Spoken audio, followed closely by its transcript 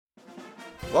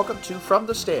Welcome to From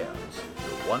the Stands,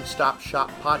 your one-stop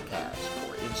shop podcast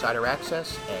for insider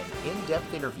access and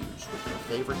in-depth interviews with your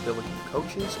favorite Billiken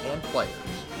coaches and players.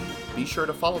 Be sure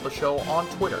to follow the show on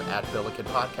Twitter at Billiken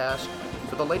Podcast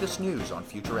for the latest news on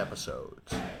future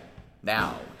episodes.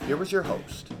 Now, here is your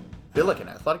host, Billiken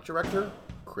Athletic Director,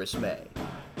 Chris May.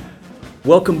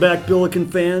 Welcome back, Billiken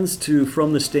fans, to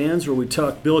From the Stands, where we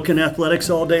talk Billiken athletics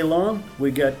all day long. We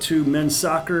got two men's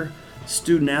soccer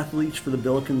student athletes for the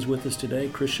Billikens with us today,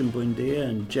 Christian Buendia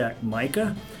and Jack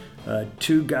Mika.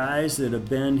 Two guys that have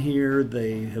been here.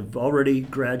 They have already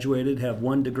graduated, have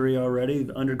one degree already,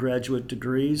 undergraduate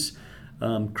degrees.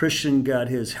 Christian got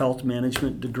his health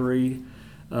management degree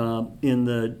in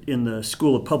the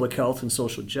School of Public Health and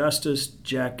Social Justice.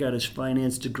 Jack got his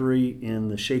finance degree in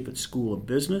the Shapeit School of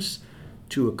Business.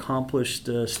 Two accomplished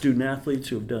student athletes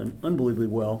who have done unbelievably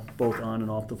well, both on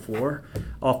and off the field,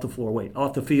 off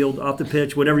the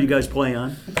pitch, whatever you guys play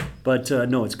on. But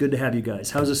no, it's good to have you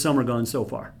guys. How's the summer gone so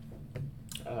far?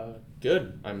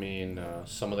 Good. I mean,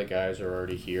 some of the guys are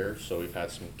already here, so we've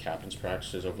had some captain's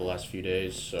practices over the last few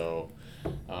days. So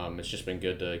it's just been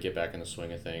good to get back in the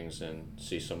swing of things and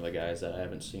see some of the guys that I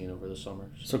haven't seen over the summer.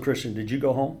 So Christian, did you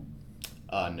go home?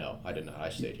 No, I did not. I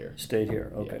stayed here. Stayed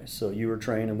here. Okay. Yeah. So you were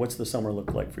training. What's the summer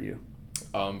look like for you?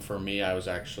 For me, I was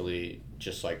actually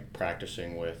just like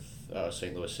practicing with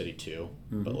St. Louis City too,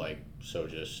 but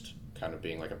just kind of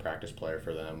being like a practice player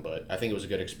for them. But I think it was a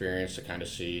good experience to kind of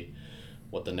see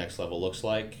what the next level looks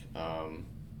like.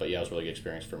 But yeah, it was a really good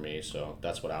experience for me. So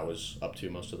that's what I was up to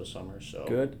most of the summer. So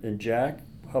good. And Jack,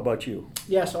 how about you?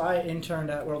 Yeah, so I interned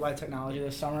at Worldwide Technology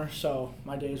this summer. So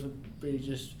my days would be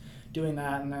just doing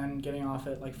that and then getting off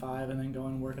at like 5 and then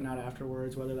going working out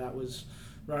afterwards, whether that was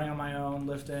running on my own,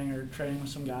 lifting, or training with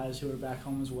some guys who were back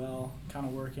home as well, kind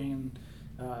of working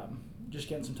and just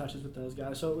getting some touches with those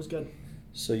guys. So it was good.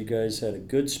 So you guys had a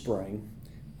good spring.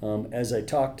 As I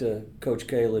talked to Coach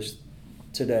Kalish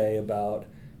today about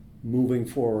moving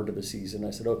forward to the season,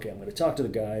 I said, okay, I'm going to talk to the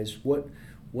guys. What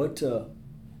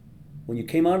when you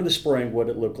came out of the spring, what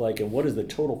it looked like and what is the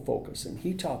total focus? And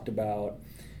he talked about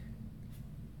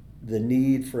the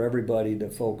need for everybody to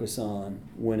focus on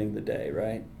winning the day,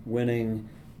 right? Winning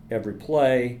every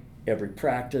play, every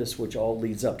practice, which all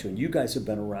leads up to. And you guys have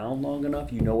been around long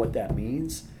enough, you know what that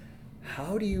means.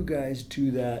 How do you guys do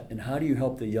that, and how do you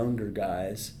help the younger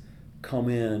guys come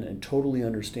in and totally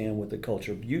understand what the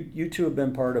culture? You two have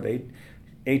been part of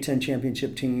A10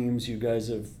 championship teams. You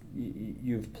guys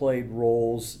you've played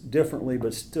roles differently,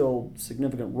 but still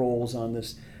significant roles on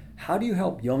this. How do you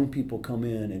help young people come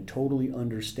in and totally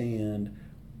understand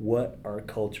what our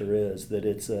culture is,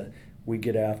 that we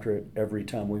get after it every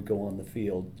time we go on the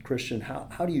field? Christian,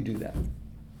 how do you do that?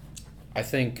 I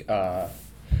think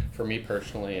for me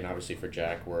personally, and obviously for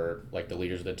Jack, we're like the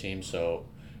leaders of the team. So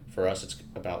for us, it's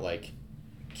about like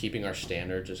keeping our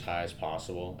standards as high as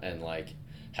possible and like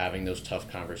having those tough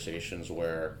conversations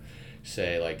where,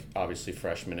 say, like obviously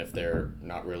freshmen, if they're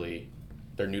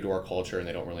new to our culture and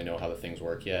they don't really know how the things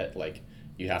work yet, like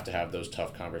you have to have those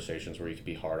tough conversations where you can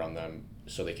be hard on them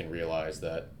so they can realize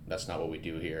that that's not what we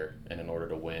do here, and in order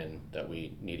to win that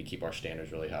we need to keep our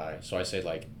standards really high. So I say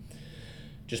like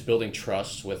just building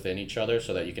trust within each other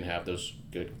so that you can have those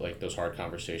good, like those hard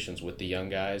conversations with the young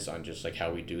guys on just like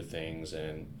how we do things,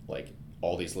 and like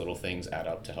all these little things add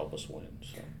up to help us win.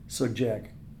 So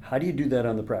Jack, how do you do that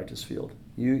on the practice field?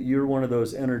 You're one of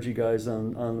those energy guys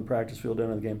on the practice field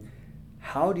end of the game.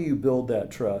 How do you build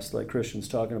that trust, like Christian's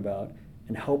talking about,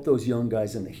 and help those young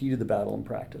guys in the heat of the battle in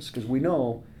practice? Because we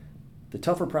know the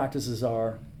tougher practices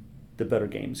are, the better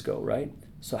games go, right?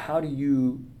 So how do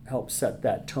you help set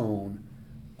that tone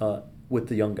with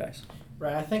the young guys?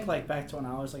 Right, I think like back to when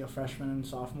I was like a freshman and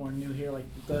sophomore new here, like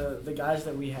the guys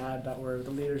that we had that were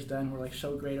the leaders then were like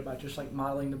so great about just like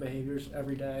modeling the behaviors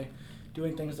every day,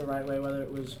 doing things the right way, whether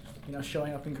it was,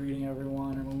 showing up and greeting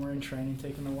everyone, or when we're in training,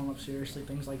 taking the warm-up seriously,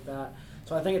 things like that.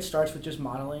 So I think it starts with just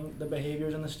modeling the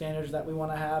behaviors and the standards that we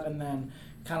want to have, and then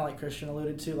kind of like Christian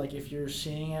alluded to, like if you're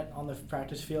seeing it on the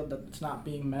practice field that it's not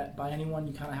being met by anyone,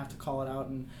 you kind of have to call it out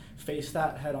and face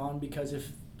that head on, because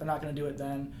if they're not going to do it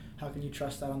then, how can you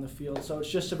trust that on the field? So it's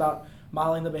just about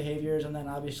modeling the behaviors and then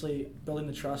obviously building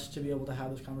the trust to be able to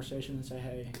have those conversations and say,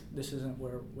 hey, this isn't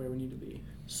where we need to be.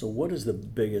 So what is the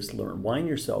biggest learn? Wind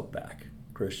yourself back,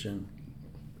 Christian.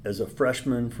 As a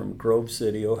freshman from Grove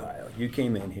City, Ohio, you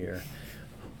came in here.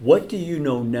 What do you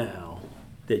know now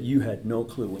that you had no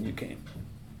clue when you came?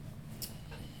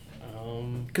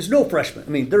 Because no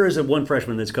freshman, there is one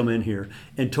freshman that's come in here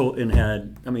and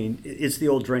had, it's the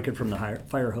old drinking from the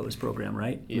fire hose program,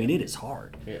 right? Yeah. It is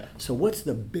hard. Yeah. So what's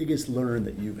the biggest learn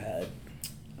that you've had?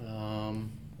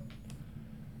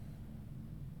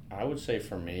 I would say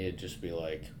for me, it'd just be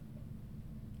like,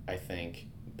 I think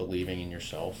believing in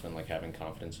yourself and like having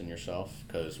confidence in yourself.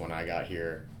 Because when I got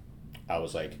here, I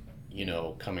was like,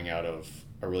 coming out of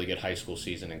a really good high school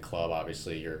season in club,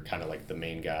 obviously you're kind of like the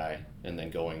main guy, and then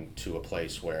going to a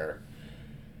place where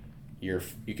you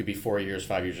could be 4 years,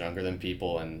 5 years younger than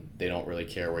people, and they don't really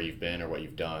care where you've been or what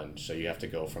you've done. So you have to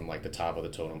go from like the top of the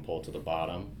totem pole to the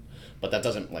bottom. But that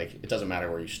doesn't it doesn't matter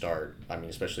where you start. I mean,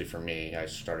 especially for me, I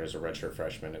started as a redshirt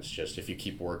freshman. It's just if you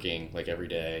keep working like every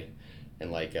day,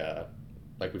 and like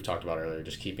we've talked about earlier,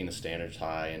 just keeping the standards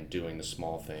high and doing the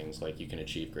small things, like you can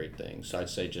achieve great things. So I'd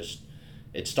say just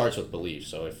it starts with belief.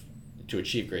 So if to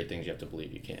achieve great things, you have to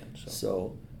believe you can.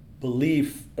 So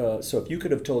belief. So if you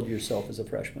could have told yourself as a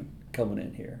freshman coming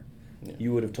in here,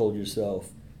 you would have told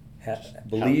yourself,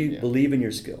 believe in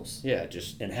your skills. Yeah,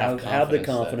 just and have the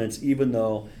confidence, even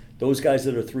though those guys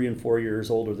that are 3 and 4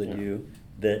 years older than you,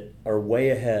 that are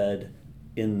way ahead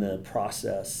in the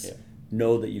process,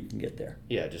 know that you can get there.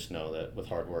 Yeah, just know that with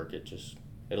hard work,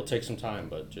 it'll take some time,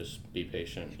 but just be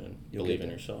patient and believe in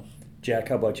yourself. Jack,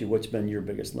 how about you? What's been your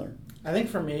biggest learn? I think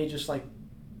for me, just like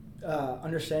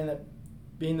understanding that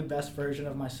being the best version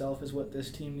of myself is what this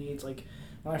team needs. Like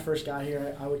when I first got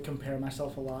here, I would compare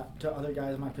myself a lot to other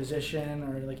guys in my position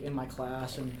or like in my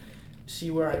class and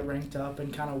see where I ranked up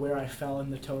and kind of where I fell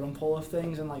in the totem pole of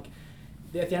things. And like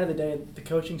at the end of the day, the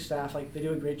coaching staff, like they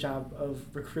do a great job of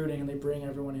recruiting and they bring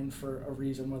everyone in for a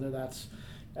reason, whether that's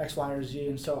X, Y, or Z.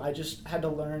 And so I just had to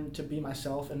learn to be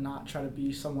myself and not try to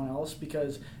be someone else,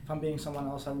 because if I'm being someone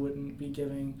else, I wouldn't be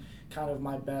giving kind of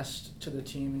my best to the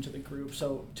team and to the group.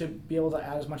 So to be able to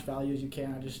add as much value as you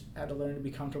can, I just had to learn to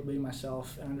be comfortable being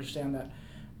myself and understand that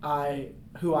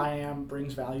who I am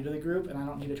brings value to the group and I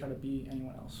don't need to try to be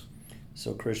anyone else.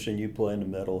 So Christian, you play in the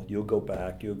middle, you'll go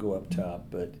back, you'll go up top,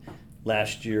 but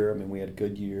last year, I mean, we had a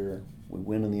good year. We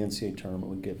win in the NCAA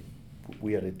tournament.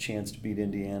 We had a chance to beat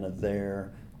Indiana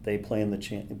there. They play in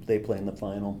the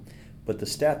final. But the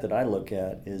stat that I look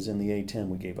at is in the A10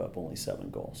 we gave up only 7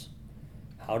 goals.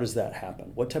 How does that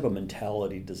happen? What type of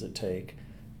mentality does it take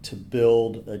to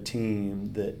build a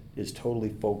team that is totally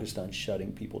focused on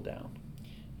shutting people down?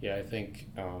 Yeah, I think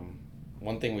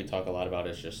one thing we talk a lot about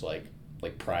is just like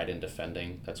pride in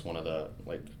defending. That's one of the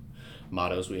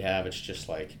mottos we have. It's just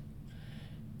like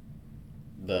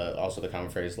the common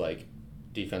phrase like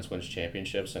defense wins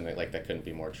championships, and that couldn't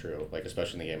be more true. Like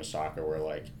especially in the game of soccer where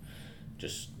like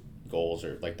just goals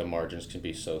or like the margins can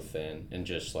be so thin, and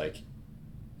just like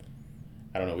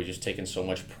I don't know, we just taken so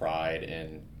much pride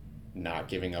in not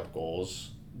giving up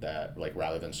goals that like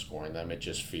rather than scoring them, it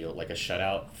just feels like a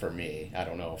shutout for me. I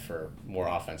don't know for more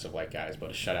offensive like guys, but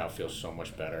a shutout feels so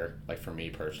much better like for me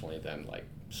personally than like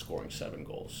scoring 7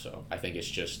 goals. So I think it's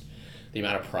just the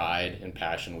amount of pride and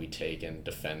passion we take in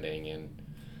defending and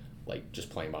like just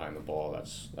playing behind the ball.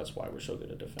 That's why we're so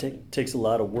good at defending. Takes a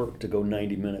lot of work to go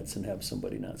 90 minutes and have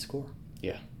somebody not score.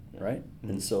 Yeah. Right? Mm-hmm.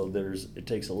 And so it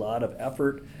takes a lot of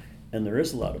effort, and there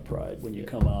is a lot of pride when you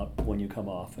come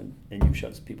off and you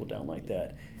shut people down like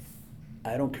that.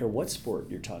 I don't care what sport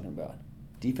you're talking about.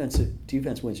 Defense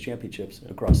wins championships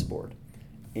across the board.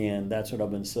 And that's what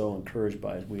I've been so encouraged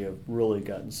by. Is we have really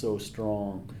gotten so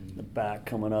strong in the back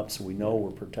coming up, so we know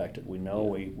we're protected. We know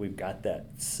we've got that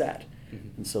set.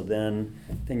 And so then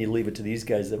you leave it to these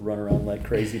guys that run around like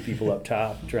crazy people up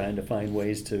top trying to find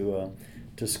ways to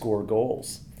score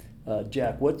goals.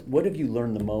 Jack, what have you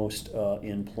learned the most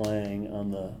in playing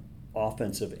on the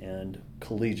offensive end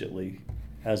collegiately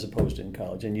as opposed to in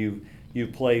college? And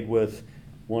you've played with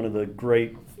one of the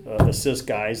great assist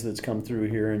guys that's come through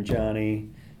here in Johnny.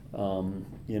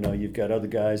 You've got other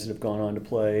guys that have gone on to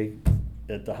play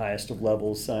at the highest of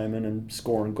levels, Simon, and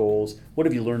scoring goals. What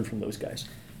have you learned from those guys?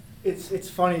 It's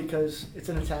funny because it's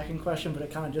an attacking question, but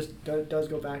it kind of just does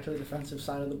go back to the defensive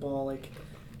side of the ball. Like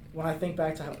when I think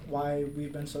back to why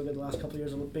we've been so good the last couple of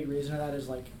years, a big reason of that is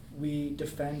like we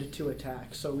defend to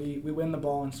attack. So we win the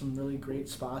ball in some really great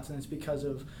spots, and it's because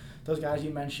of those guys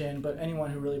you mentioned, but anyone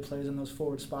who really plays in those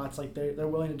forward spots, like they're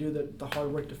willing to do the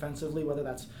hard work defensively, whether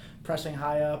that's pressing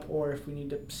high up or if we need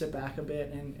to sit back a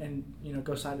bit and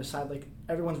go side to side. Like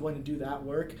everyone's willing to do that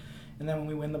work. And then when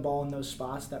we win the ball in those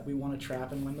spots that we want to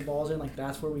trap and win the balls in, like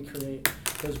that's where we create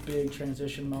those big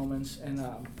transition moments and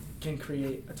can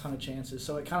create a ton of chances.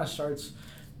 So it kind of starts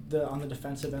on the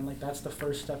defensive end. Like that's the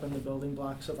first step in the building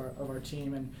blocks of our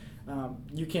team. And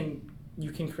you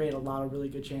can create a lot of really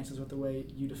good chances with the way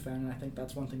you defend. And I think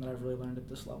that's one thing that I've really learned at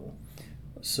this level.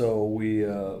 So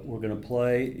we're going to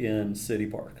play in City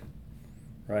Park,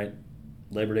 right?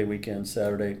 Labor Day weekend,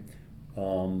 Saturday.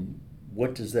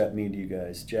 What does that mean to you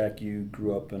guys? Jack, you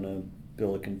grew up in a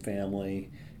Billiken family.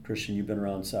 Christian, you've been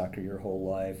around soccer your whole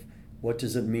life. What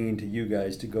does it mean to you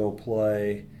guys to go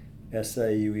play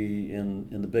SIUE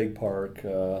in the big park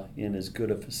in as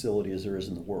good a facility as there is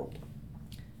in the world?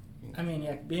 I mean,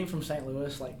 yeah, being from St.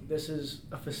 Louis, like this is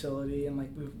a facility and like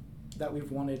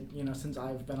we've wanted, since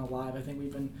I've been alive. I think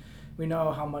we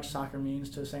know how much soccer means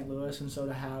to St. Louis, and so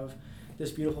to have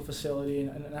this beautiful facility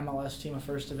and an MLS team, a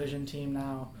first division team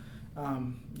now,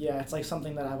 it's like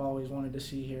something that I've always wanted to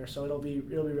see here. So it'll be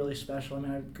really special. I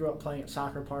mean, I grew up playing at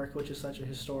Soccer Park, which is such a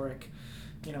historic,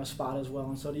 spot as well,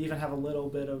 and so to even have a little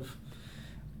bit of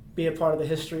be a part of the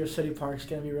history of City Park is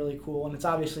going to be really cool, and it's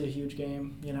obviously a huge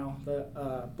game.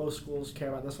 Both schools care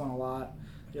about this one a lot.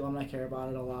 The alumni care about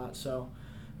it a lot. So,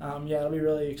 it'll be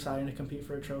really exciting to compete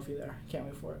for a trophy there. Can't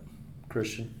wait for it.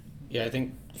 Christian? Yeah, I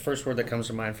think the first word that comes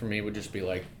to mind for me would just be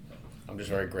like, I'm just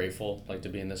very grateful to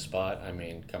be in this spot. I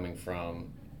mean, coming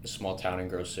from a small town in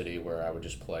Grove City where I would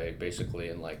just play basically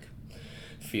in like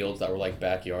fields that were like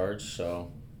backyards.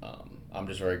 So I'm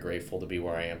just very grateful to be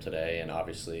where I am today. And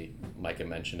obviously, Mika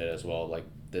mentioned it as well, like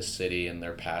this city and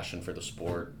their passion for the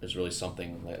sport is really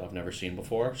something that I've never seen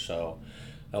before. So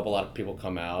I hope a lot of people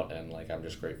come out, and like I'm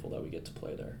just grateful that we get to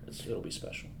play there. It'll be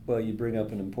special. Well, you bring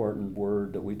up an important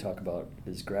word that we talk about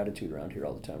is gratitude around here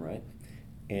all the time, right?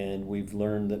 And we've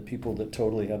learned that people that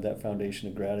totally have that foundation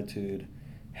of gratitude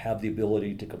have the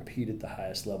ability to compete at the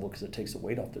highest level because it takes the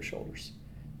weight off their shoulders.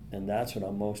 And that's what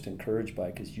I'm most encouraged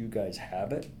by, because you guys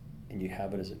have it, and you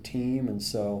have it as a team. And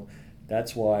so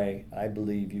that's why I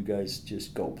believe you guys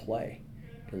just go play,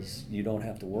 because you don't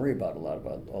have to worry about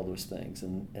all those things.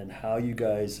 And how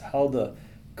the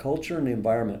culture and the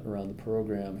environment around the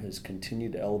program has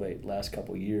continued to elevate the last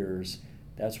couple of years.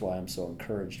 That's why I'm so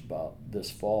encouraged about this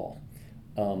fall.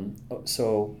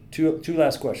 So two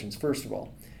last questions. First of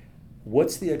all,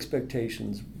 what's the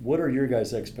expectations? What are your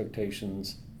guys'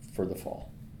 expectations for the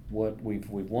fall? We've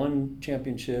won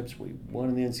championships. We won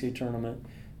in the NCAA tournament.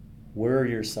 Where are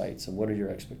your sights, and what are your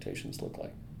expectations look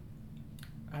like?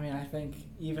 I mean, I think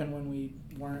even when we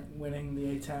weren't winning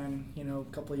the A10, a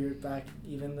couple of years back,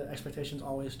 even the expectations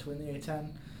always to win the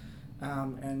A10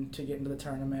 and to get into the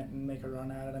tournament and make a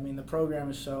run at it. I mean, the program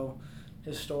is so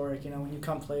historic. When you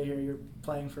come play here, you're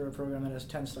playing for a program that has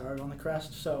 10 stars on the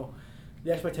crest. So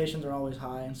the expectations are always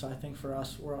high, and so I think for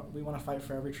us, we want to fight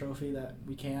for every trophy that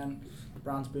we can.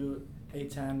 Bronze boot,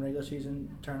 A10, regular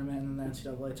season tournament, and then the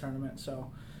NCAA tournament.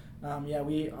 So,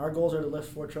 our goals are to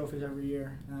lift 4 trophies every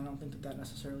year, and I don't think that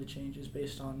necessarily changes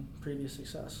based on previous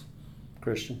success.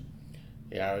 Christian?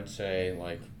 Yeah, I would say,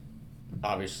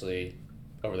 obviously,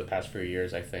 over the past few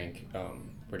years, I think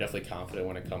we're definitely confident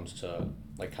when it comes to,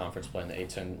 conference play in the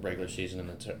A10 regular season and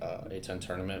the A10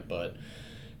 tournament. But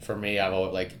for me, I've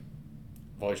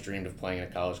always dreamed of playing in a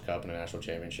College Cup and a national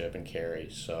championship and carry.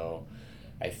 So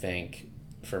I think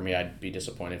for me, I'd be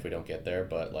disappointed if we don't get there.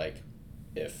 But,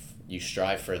 if you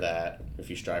strive for that, if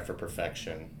you strive for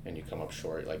perfection and you come up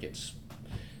short, that's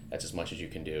as much as you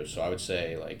can do. So I would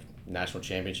say, national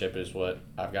championship is what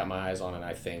I've got my eyes on, and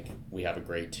I think we have a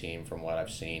great team from what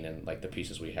I've seen, and, the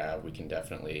pieces we have, we can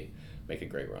definitely make a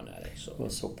great run at it. So Well,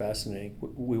 it's so fascinating.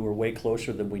 We were way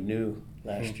closer than we knew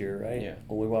last year, right? Yeah.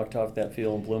 When we walked off that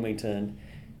field in Bloomington,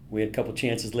 we had a couple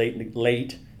chances late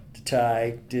to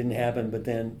tie. Didn't happen, but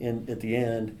then at the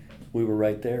end, we were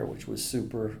right there, which was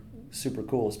super, super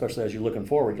cool, especially as you're looking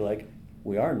forward. You're like,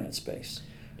 we are in that space.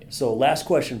 Yeah. So last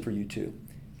question for you two.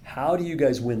 How do you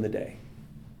guys win the day?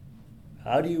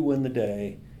 How do you win the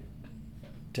day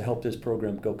to help this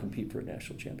program go compete for a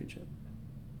national championship?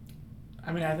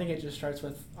 I mean, I think it just starts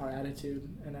with our attitude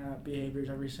and our behaviors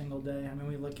every single day. I mean,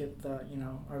 we look at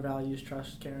our values,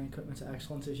 trust, caring, commitment to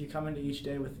excellence. If you come into each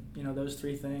day with, those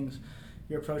 3 things,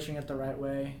 you're approaching it the right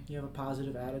way. You have a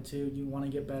positive attitude. You want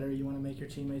to get better. You want to make your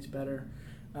teammates better.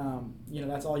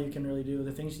 That's all you can really do.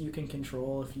 The things you can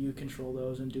control, if you control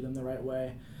those and do them the right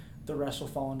way, the rest will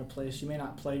fall into place. You may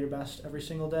not play your best every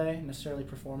single day, necessarily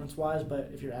performance-wise,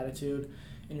 but if your attitude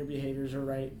and your behaviors are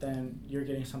right, then you're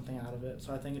getting something out of it.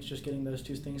 So I think it's just getting those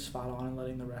 2 things spot on and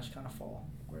letting the rest kind of fall.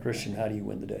 Christian, how do you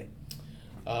win the day?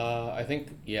 I think,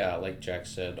 like Jack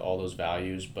said, all those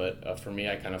values, but for me,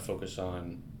 I kind of focus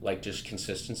on, just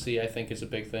consistency, I think, is a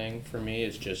big thing for me.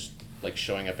 It's just,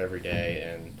 showing up every day,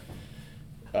 and,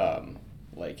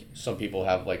 some people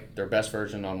have, their best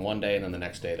version on one day, and then the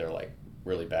next day they're,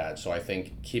 really bad. So I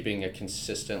think keeping a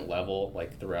consistent level,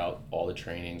 throughout all the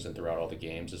trainings and throughout all the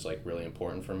games is, really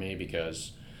important for me,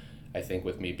 because I think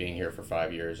with me being here for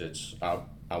 5 years,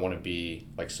 I want to be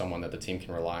someone that the team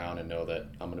can rely on and know that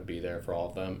I'm going to be there for all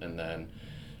of them. And then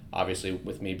obviously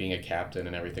with me being a captain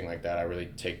and everything like that, I really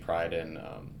take pride in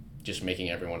just making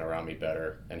everyone around me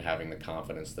better and having the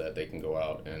confidence that they can go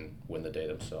out and win the day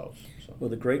themselves. So. Well,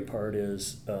 the great part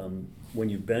is when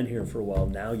you've been here for a while,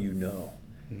 now you know.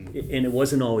 And it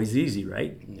wasn't always easy,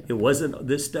 right? Yeah. It wasn't.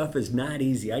 This stuff is not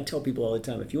easy. I tell people all the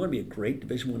time, if you want to be a great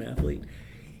Division I athlete,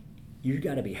 you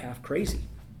got to be half crazy.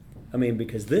 I mean,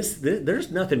 because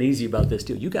there's nothing easy about this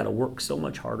deal. You got to work so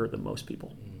much harder than most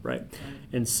people, right?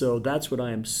 And so that's what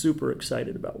I am super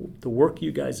excited about. The work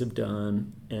you guys have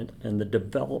done and the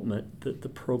development that the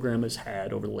program has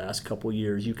had over the last couple of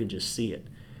years, you can just see it.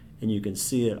 And you can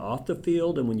see it off the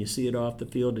field, and when you see it off the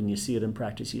field and you see it in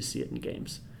practice, you see it in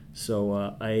games. So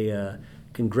I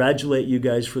congratulate you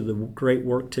guys for the great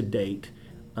work to date.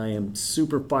 I am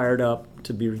super fired up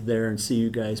to be there and see you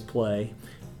guys play,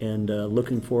 and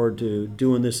looking forward to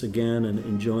doing this again and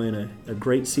enjoying a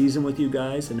great season with you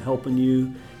guys and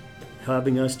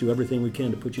having us do everything we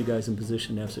can to put you guys in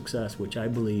position to have success, which I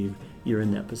believe you're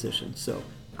in that position. So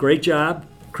great job,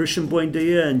 Christian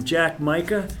Buendia and Jack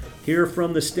Mika here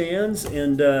from the stands,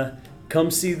 and come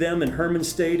see them in Herman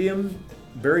Stadium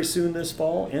very soon this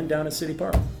fall and down at City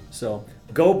Park. So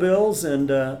go Bills, and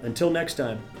until next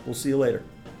time, we'll see you later.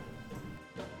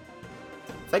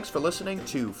 Thanks for listening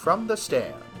to From the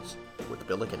Stands with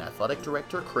Billiken Athletic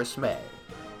Director Chris May.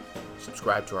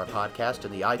 Subscribe to our podcast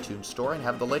in the iTunes Store and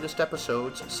have the latest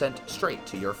episodes sent straight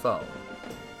to your phone.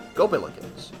 Go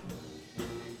Billikens!